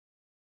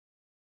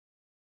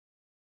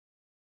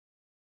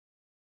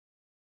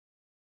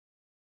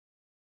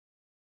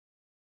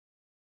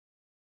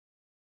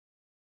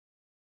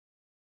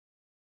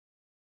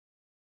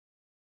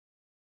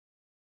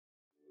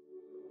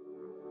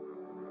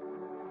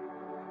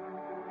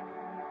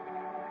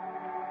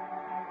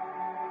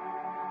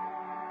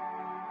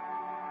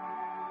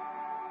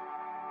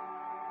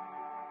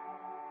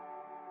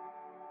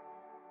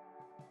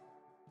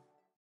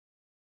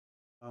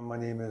My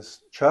name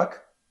is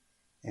Chuck,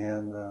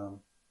 and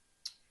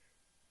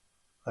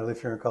I live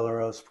here in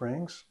Colorado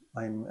Springs.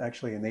 I'm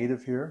actually a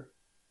native here,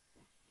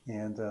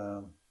 and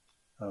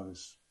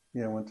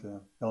went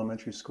to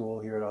elementary school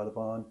here at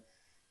Audubon,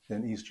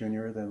 then East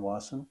Junior, then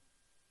Wasson,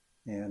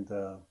 and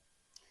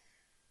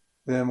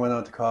then went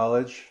on to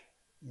college,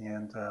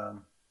 and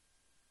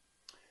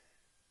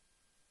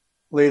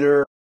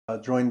later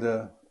joined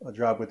a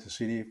job with the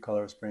city of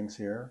Colorado Springs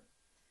here,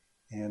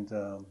 and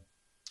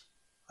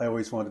I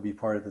always wanted to be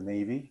part of the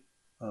Navy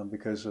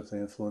because of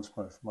the influence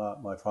of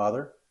my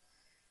father.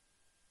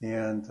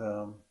 And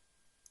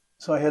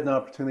so I had an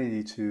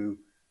opportunity to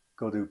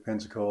go to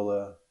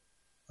Pensacola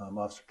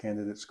Officer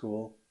Candidate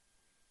School.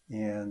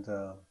 And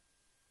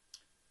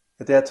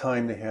at that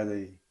time, they had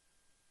a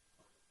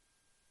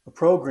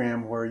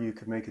program where you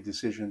could make a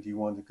decision. Do you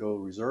want to go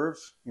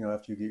reserves?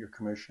 After you get your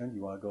commission,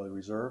 you want to go to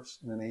reserves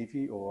in the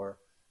Navy or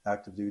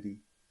active duty?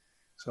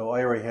 So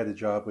I already had a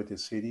job with the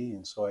city,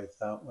 and so I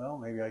thought, well,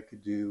 maybe I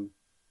could do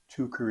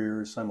two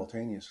careers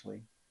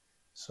simultaneously.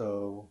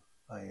 So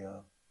I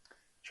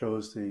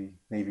chose the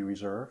Navy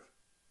Reserve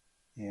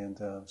and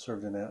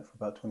served in that for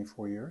about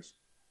 24 years.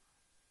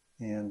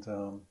 And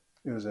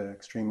it was an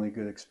extremely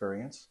good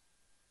experience.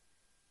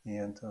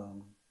 And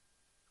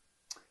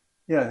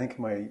I think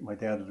my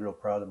dad was real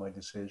proud of my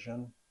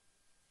decision.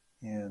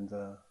 And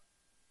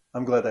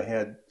I'm glad I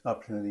had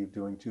opportunity of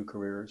doing two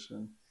careers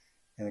and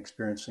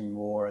experiencing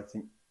more. I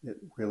think it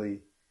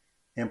really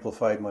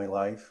amplified my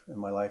life and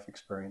my life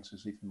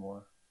experiences even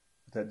more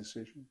with that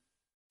decision.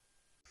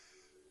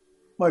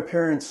 My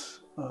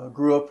parents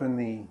grew up in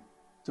the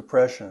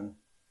Depression,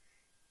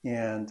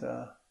 and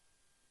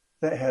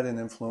that had an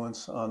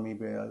influence on me.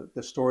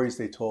 The stories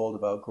they told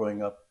about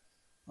growing up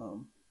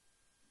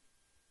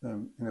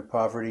in a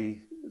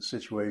poverty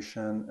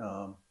situation.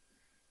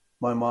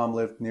 My mom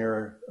lived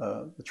near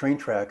the train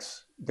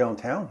tracks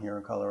downtown here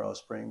in Colorado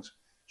Springs.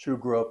 She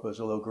grew up as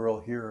a little girl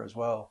here as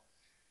well.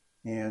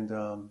 And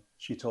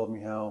she told me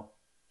how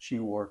she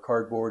wore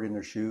cardboard in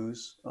her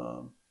shoes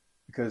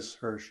because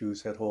her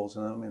shoes had holes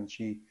in them. And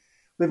she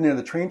lived near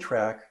the train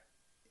track,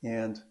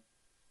 and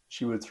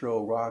she would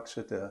throw rocks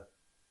at the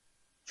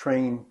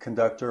train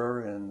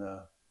conductor and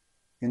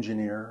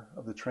engineer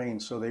of the train.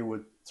 So they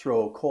would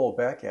throw coal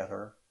back at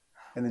her,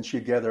 and then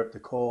she'd gather up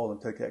the coal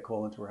and take that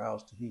coal into her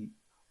house to heat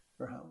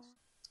her house.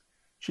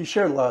 She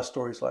shared a lot of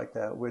stories like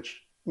that,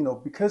 which,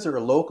 because they're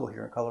a local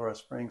here in Colorado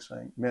Springs,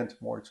 meant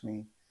more to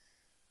me.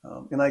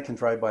 And I can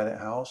drive by that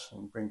house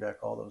and bring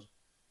back all those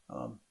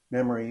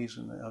memories,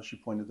 and how she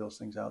pointed those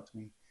things out to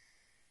me.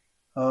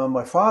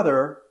 My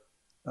father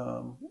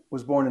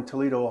was born in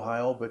Toledo,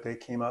 Ohio, but they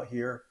came out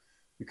here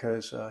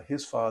because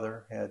his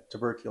father had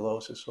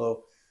tuberculosis.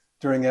 So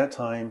during that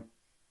time,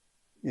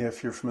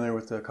 if you're familiar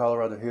with the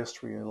Colorado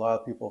history, a lot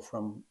of people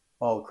from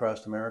all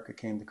across America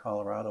came to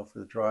Colorado for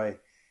the dry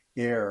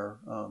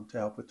air to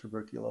help with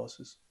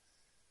tuberculosis.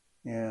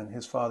 And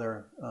his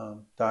father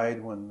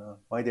died when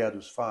my dad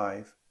was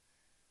 5.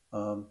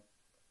 So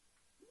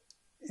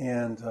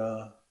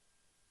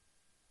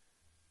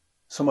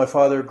my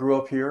father grew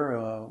up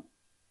here,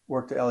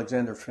 worked at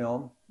Alexander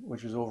Film,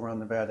 which is over on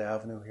Nevada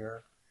Avenue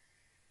here.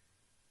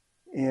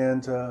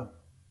 And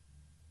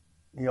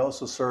he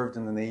also served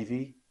in the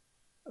Navy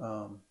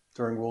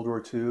during World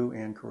War II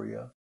and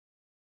Korea.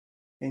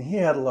 And he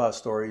had a lot of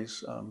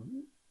stories.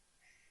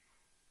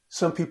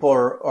 Some people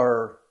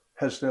are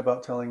hesitant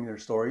about telling their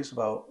stories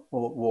about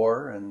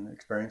war and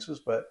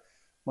experiences, but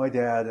my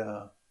dad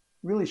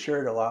really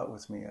shared a lot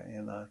with me,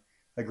 and I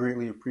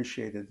greatly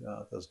appreciated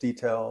those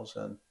details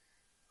and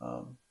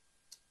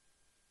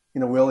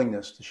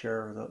willingness to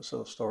share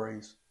those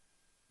stories.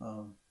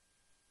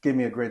 Gave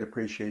me a great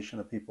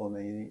appreciation of people in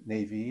the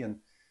Navy. And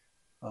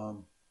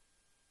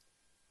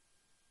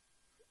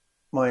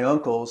my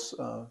uncles,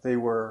 they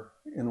were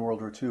in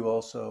World War II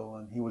also,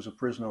 and he was a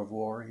prisoner of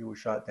war. He was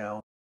shot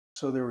down.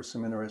 So there were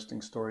some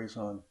interesting stories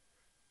on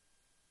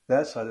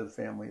that side of the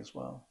family as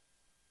well.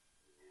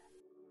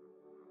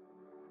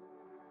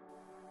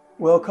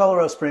 Well,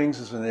 Colorado Springs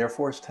is an Air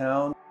Force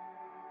town,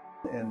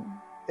 and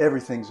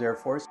everything's Air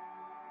Force.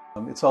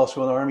 It's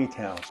also an Army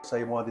town, so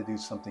I wanted to do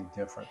something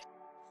different.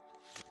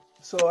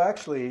 So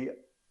actually,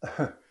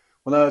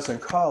 when I was in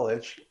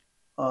college,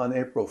 on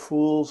April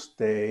Fool's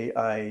Day,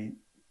 I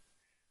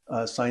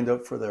signed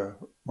up for the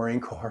Marine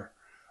Corps.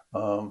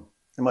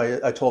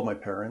 I told my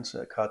parents,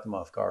 I caught them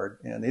off guard,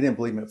 and they didn't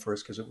believe me at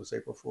first because it was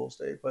April Fool's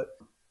Day, but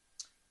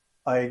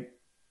I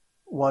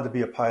wanted to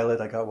be a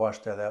pilot. I got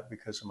washed out of that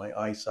because my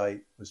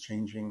eyesight was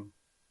changing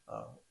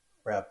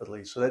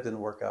rapidly, so that didn't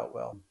work out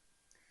well.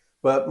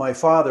 But my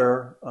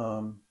father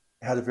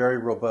had a very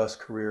robust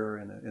career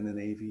in the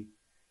Navy,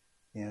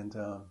 and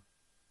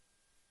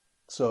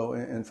so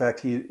in fact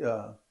he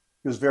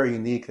was very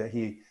unique that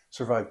he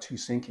survived 2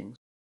 sinkings.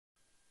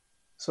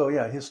 So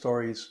yeah, his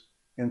stories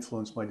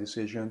influenced my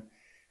decision.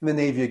 In the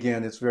Navy,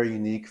 again, it's very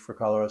unique for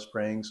Colorado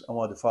Springs. I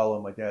wanted to follow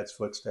in my dad's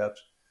footsteps.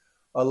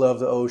 I love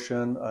the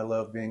ocean. I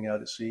love being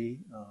out at sea.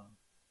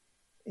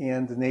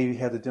 And the Navy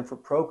had a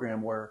different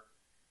program where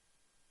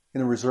In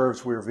the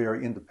reserves, we were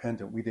very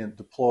independent. We didn't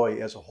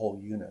deploy as a whole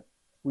unit.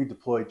 We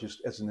deployed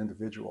just as an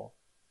individual.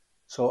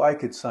 So I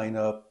could sign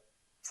up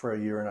for a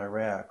year in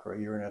Iraq or a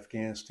year in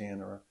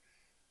Afghanistan or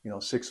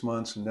 6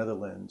 months in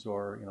Netherlands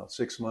or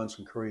 6 months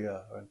in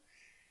Korea,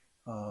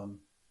 and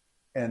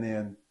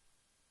then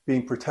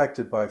being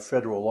protected by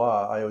federal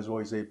law, I was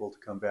always able to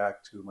come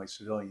back to my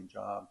civilian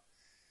job.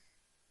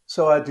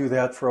 So I'd do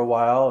that for a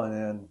while, and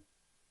then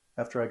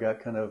after I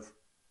got kind of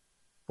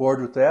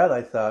bored with that,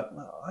 I thought,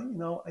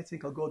 I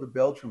think I'll go to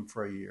Belgium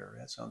for a year.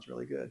 That sounds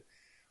really good.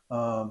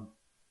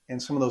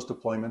 And some of those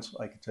deployments,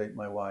 I could take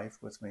my wife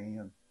with me,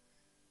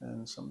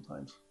 and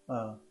sometimes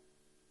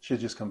she'd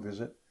just come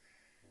visit.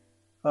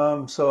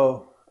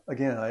 So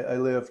again, I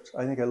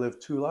think I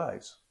lived two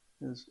lives.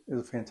 It was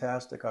a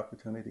fantastic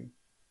opportunity.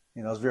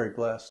 I was very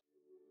blessed.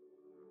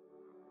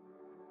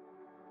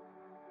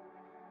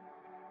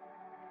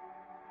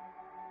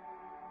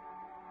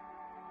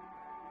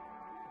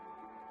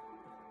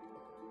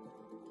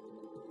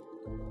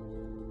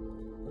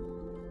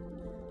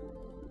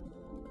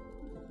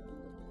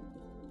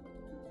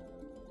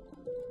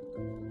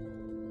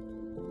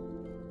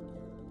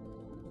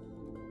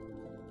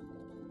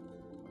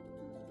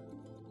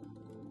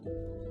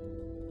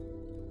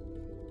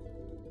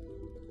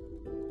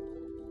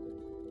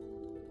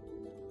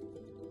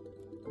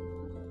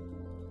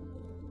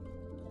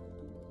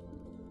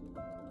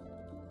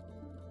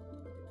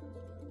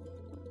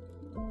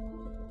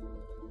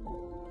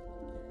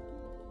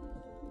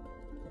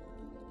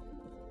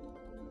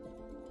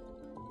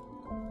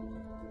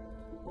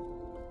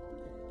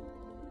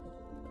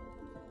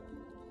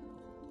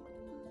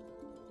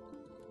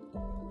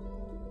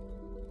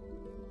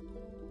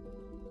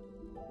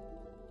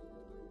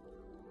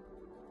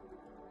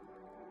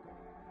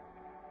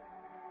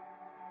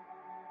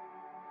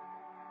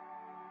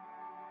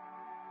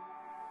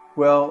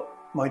 Well,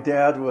 my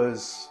dad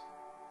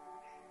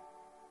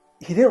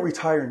he didn't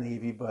retire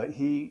Navy, but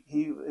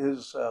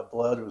his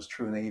blood was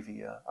true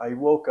Navy. I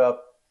woke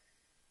up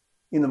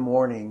in the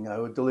morning. I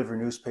would deliver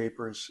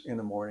newspapers in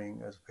the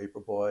morning as a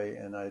paper boy,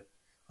 and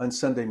on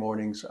Sunday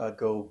mornings, I'd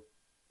go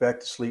back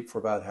to sleep for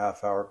about a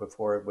half hour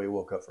before everybody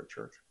woke up for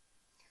church.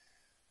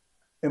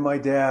 And my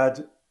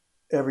dad,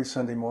 every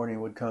Sunday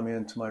morning, would come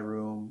into my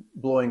room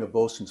blowing a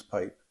bosun's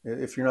pipe.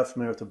 If you're not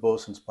familiar with the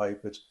bosun's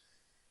pipe, it's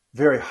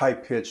very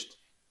high-pitched,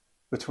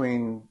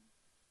 between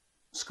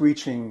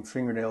screeching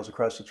fingernails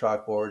across the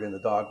chalkboard and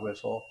the dog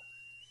whistle.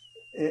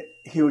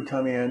 He would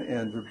come in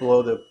and would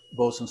blow the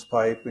bosun's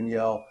pipe and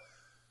yell,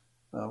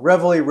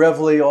 "Reveille,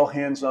 reveille, all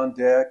hands on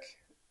deck.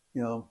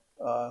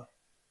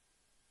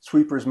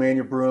 Sweepers, man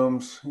your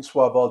brooms. You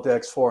swab all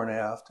decks fore and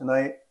aft." And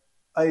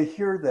I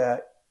hear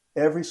that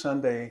every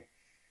Sunday.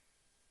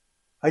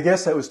 I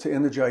guess that was to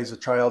energize a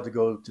child to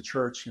go to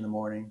church in the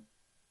morning.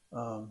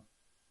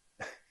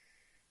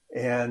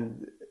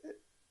 And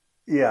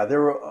yeah, there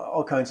were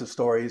all kinds of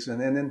stories.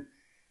 And then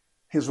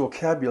his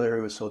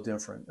vocabulary was so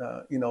different.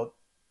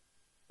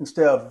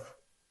 Instead of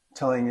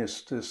telling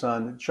his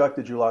son, "Chuck,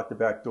 did you lock the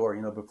back door?"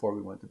 Before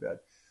we went to bed.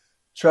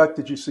 "Chuck,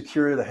 did you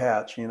secure the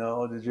hatch?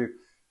 Did you,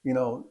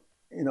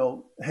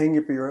 hang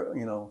up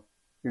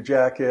your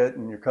jacket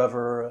and your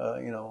cover,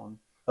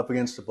 up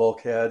against the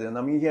bulkhead?" And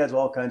I mean, he has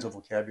all kinds of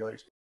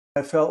vocabularies.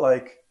 I felt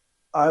like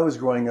I was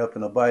growing up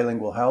in a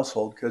bilingual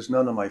household because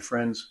none of my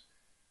friends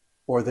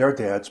or their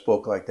dad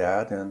spoke like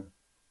that. And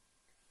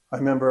I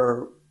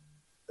remember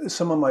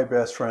some of my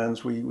best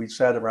friends, we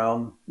sat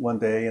around one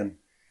day and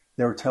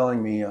they were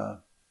telling me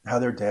how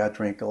their dad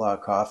drank a lot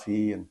of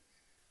coffee and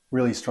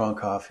really strong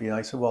coffee. And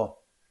I said,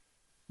 "Well,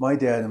 my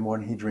dad in the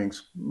morning, he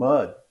drinks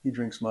mud. He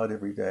drinks mud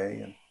every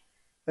day."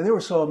 And they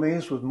were so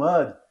amazed with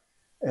mud.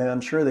 And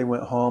I'm sure they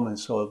went home and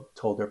so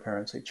told their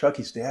parents, "Hey,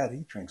 Chucky's dad,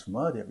 he drinks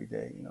mud every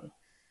day."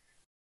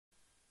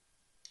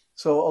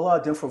 So a lot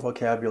of different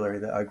vocabulary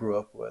that I grew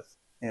up with.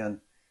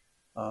 And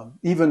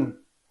even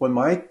when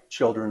my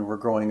children were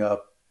growing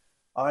up,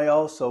 I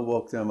also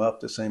woke them up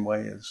the same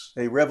way as,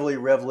 "Hey,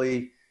 reveille,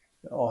 reveille,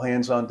 all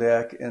hands on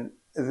deck." And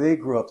they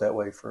grew up that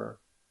way for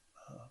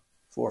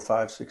 4,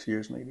 5, 6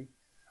 years maybe.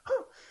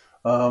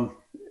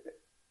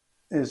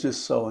 It was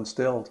just so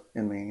instilled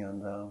in me,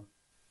 and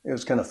it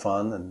was kind of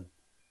fun. And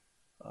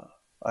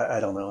I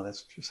don't know,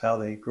 that's just how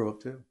they grew up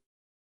too.